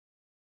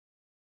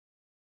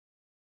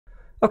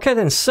Okay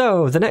then,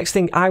 so the next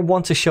thing I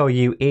want to show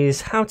you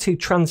is how to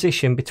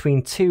transition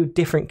between two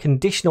different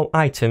conditional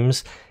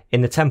items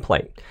in the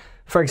template.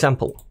 For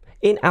example,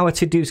 in our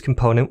to-dos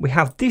component, we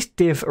have this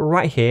div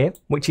right here,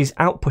 which is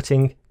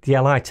outputting the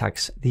li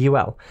tags, the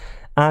ul,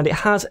 and it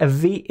has a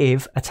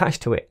v-if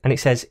attached to it. And it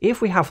says, if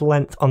we have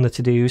length on the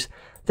to-dos,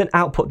 then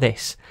output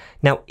this.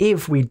 Now,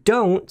 if we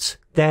don't,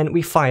 then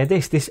we fire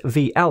this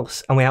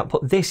v-else, and we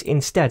output this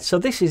instead. So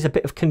this is a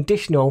bit of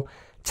conditional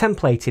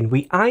templating.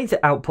 We either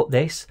output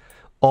this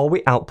or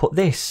we output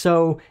this.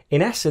 So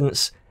in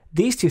essence,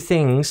 these two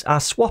things are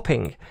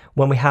swapping.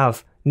 When we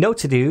have no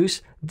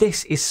to-dos,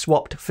 this is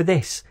swapped for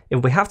this.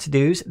 If we have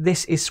to-dos,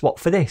 this is swapped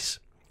for this.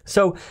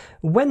 So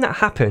when that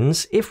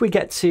happens, if we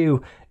get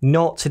to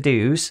not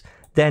to-dos,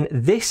 then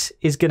this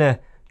is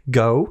gonna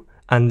go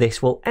and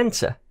this will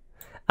enter.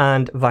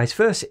 And vice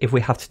versa, if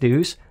we have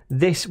to-dos,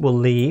 this will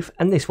leave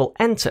and this will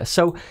enter.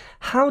 So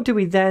how do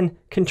we then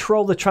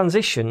control the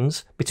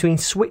transitions between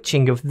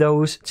switching of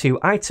those two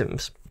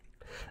items?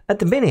 At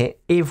the minute,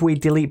 if we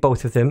delete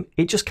both of them,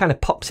 it just kind of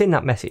pops in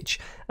that message,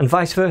 and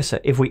vice versa.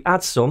 If we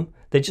add some,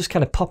 they just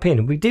kind of pop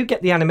in. We do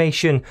get the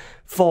animation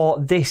for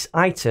this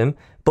item,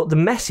 but the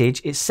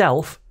message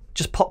itself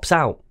just pops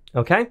out,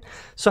 okay?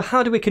 So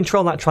how do we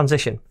control that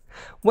transition?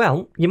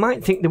 Well, you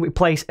might think that we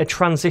place a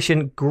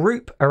transition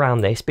group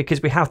around this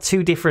because we have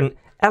two different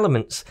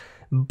elements,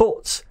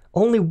 but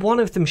only one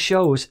of them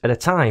shows at a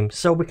time.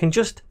 So we can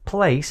just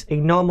place a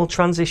normal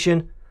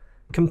transition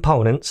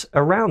component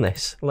around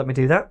this. Let me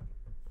do that.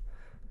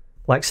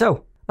 Like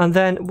so. And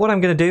then what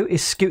I'm going to do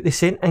is scoot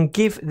this in and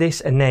give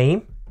this a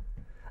name,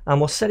 and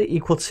we'll set it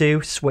equal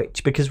to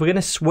switch because we're going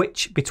to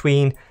switch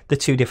between the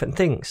two different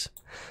things.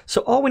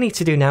 So all we need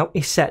to do now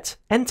is set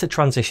enter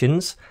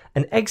transitions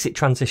and exit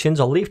transitions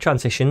or leave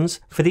transitions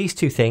for these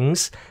two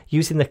things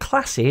using the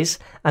classes,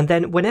 and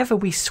then whenever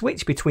we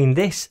switch between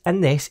this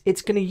and this,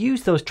 it's going to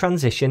use those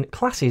transition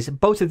classes,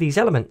 both of these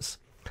elements.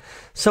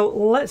 So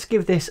let's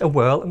give this a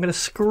whirl. I'm going to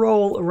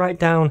scroll right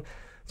down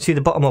to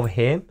the bottom over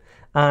here,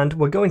 and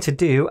we're going to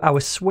do our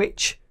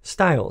switch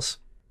styles.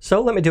 So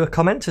let me do a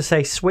comment to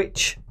say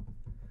switch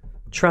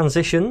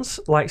transitions,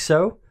 like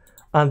so,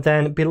 and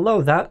then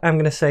below that I'm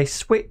going to say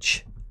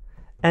switch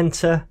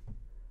enter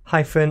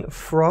hyphen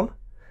from,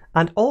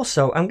 and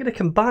also I'm going to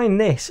combine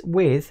this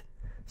with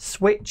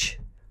switch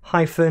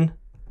hyphen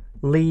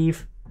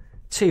leave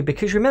to,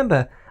 because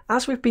remember,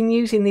 as we've been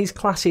using these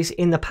classes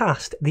in the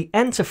past, the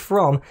enter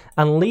from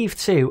and leave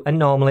to are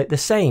normally the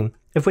same.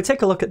 If we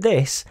take a look at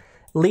this,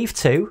 leave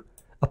to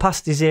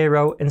opacity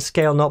 0 and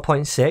scale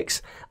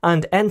 0.6,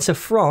 and enter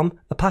from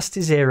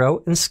opacity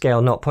 0 and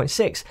scale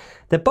 0.6.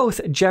 They're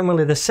both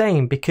generally the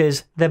same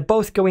because they're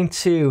both going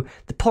to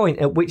the point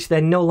at which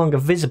they're no longer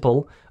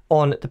visible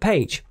on the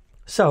page.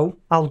 So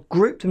I'll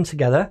group them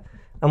together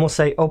and we'll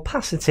say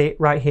opacity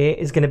right here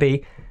is going to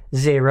be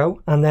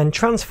 0, and then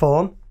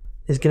transform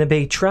is going to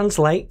be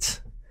translate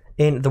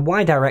in the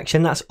Y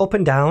direction, that's up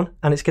and down,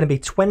 and it's going to be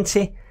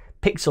 20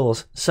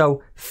 pixels.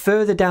 So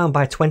further down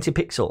by 20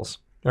 pixels.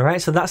 All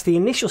right, so that's the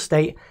initial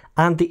state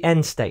and the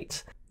end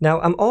state. Now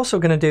I'm also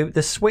going to do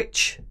the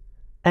switch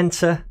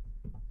enter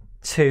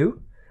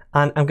to,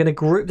 and I'm going to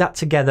group that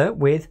together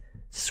with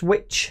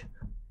switch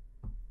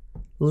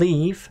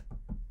leave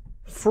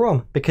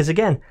from, because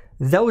again,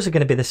 those are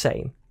going to be the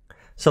same.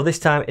 So this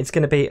time it's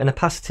going to be an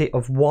opacity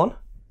of 1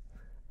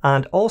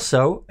 and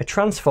also a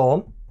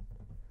transform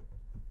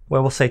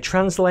where we'll say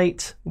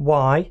translate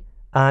Y,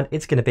 and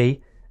it's going to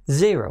be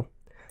 0.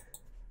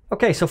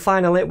 Okay, so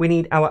finally we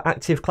need our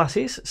active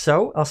classes.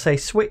 So I'll say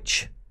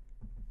switch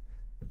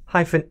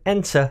hyphen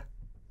enter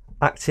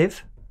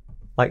active,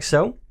 like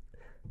so.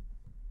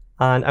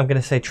 And I'm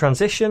going to say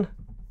transition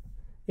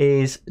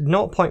is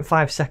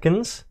 0.5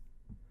 seconds.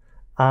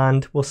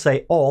 And we'll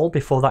say all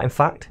before that, in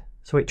fact.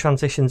 So it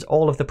transitions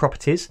all of the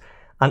properties,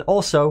 and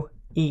also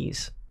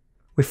ease.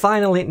 We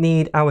finally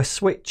need our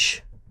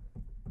switch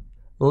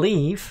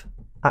leave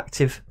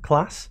active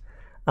class.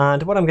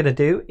 And what I'm going to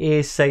do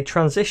is say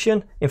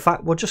transition. In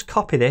fact, we'll just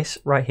copy this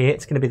right here.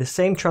 It's going to be the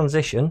same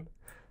transition,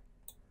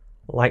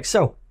 like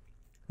so.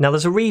 Now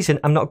there's a reason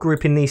I'm not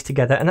grouping these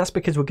together, and that's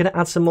because we're going to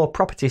add some more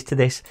properties to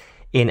this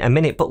in a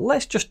minute. But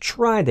let's just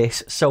try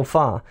this so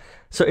far.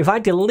 So if I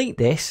delete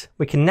this,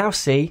 we can now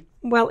see,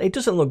 well, it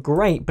doesn't look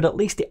great, but at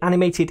least it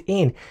animated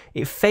in.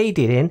 It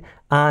faded in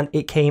and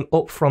it came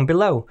up from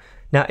below.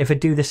 Now if I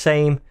do the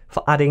same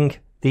for adding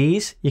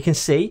these, you can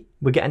see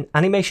we get an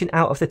animation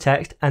out of the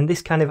text, and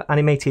this kind of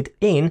animated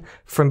in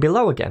from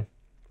below again.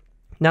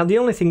 Now the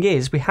only thing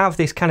is we have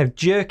this kind of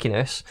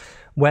jerkiness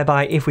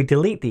whereby if we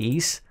delete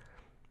these,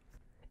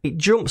 it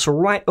jumps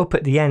right up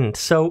at the end.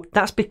 So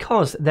that's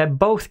because they're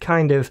both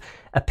kind of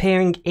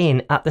appearing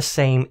in at the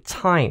same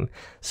time.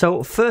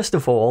 So first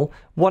of all,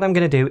 what I'm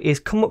going to do is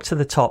come up to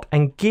the top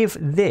and give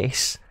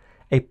this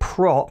a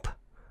prop,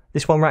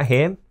 this one right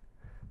here,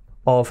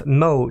 of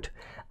mode.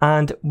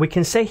 And we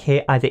can say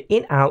here either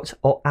in out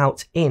or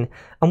out in.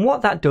 And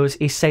what that does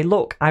is say,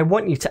 look, I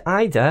want you to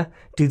either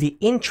do the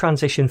in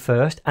transition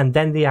first and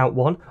then the out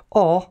one,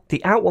 or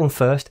the out one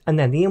first and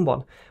then the in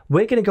one.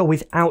 We're going to go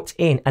with out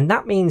in, and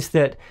that means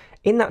that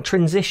in that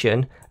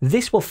transition,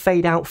 this will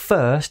fade out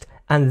first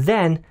and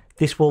then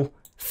this will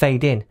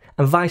fade in,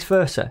 and vice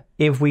versa.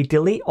 If we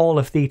delete all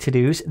of the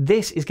to-dos,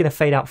 this is going to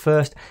fade out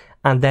first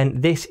and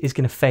then this is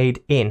going to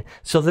fade in.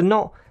 So they're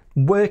not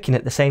working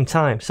at the same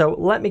time. So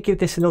let me give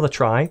this another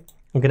try.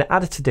 I'm going to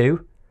add a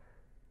to-do.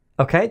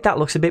 Okay, that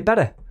looks a bit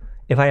better.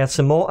 If I add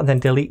some more and then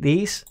delete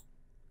these,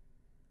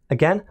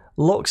 again,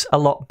 looks a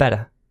lot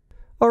better.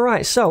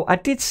 Alright, so I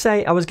did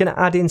say I was going to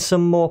add in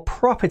some more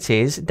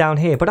properties down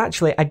here, but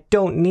actually I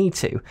don't need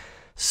to.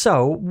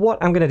 So what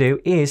I'm going to do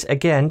is,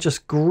 again,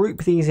 just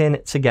group these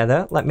in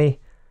together. Let me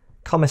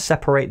comma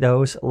separate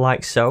those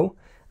like so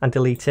and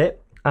delete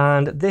it.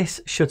 And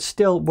this should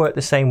still work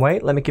the same way.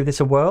 Let me give this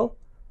a whirl.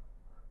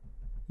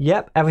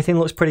 Yep, everything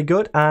looks pretty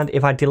good. And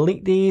if I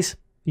delete these,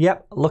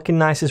 yep, looking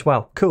nice as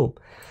well. Cool.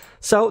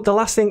 So the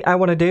last thing I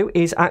want to do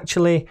is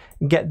actually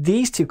get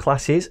these two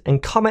classes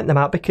and comment them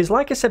out, because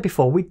like I said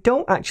before, we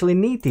don't actually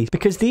need these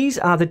because these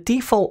are the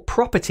default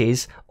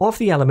properties of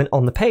the element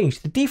on the page.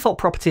 The default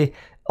property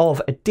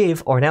of a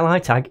div or an li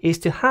tag is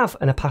to have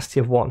an opacity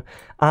of 1,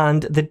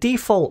 and the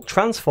default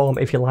transform,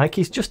 if you like,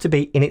 is just to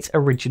be in its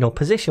original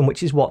position,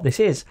 which is what this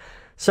is.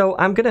 So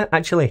I'm going to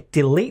actually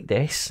delete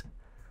this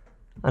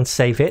and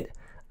save it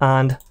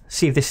and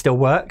see if this still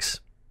works.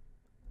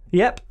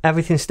 Yep,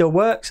 everything still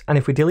works, and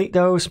if we delete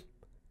those,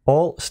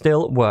 all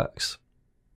still works.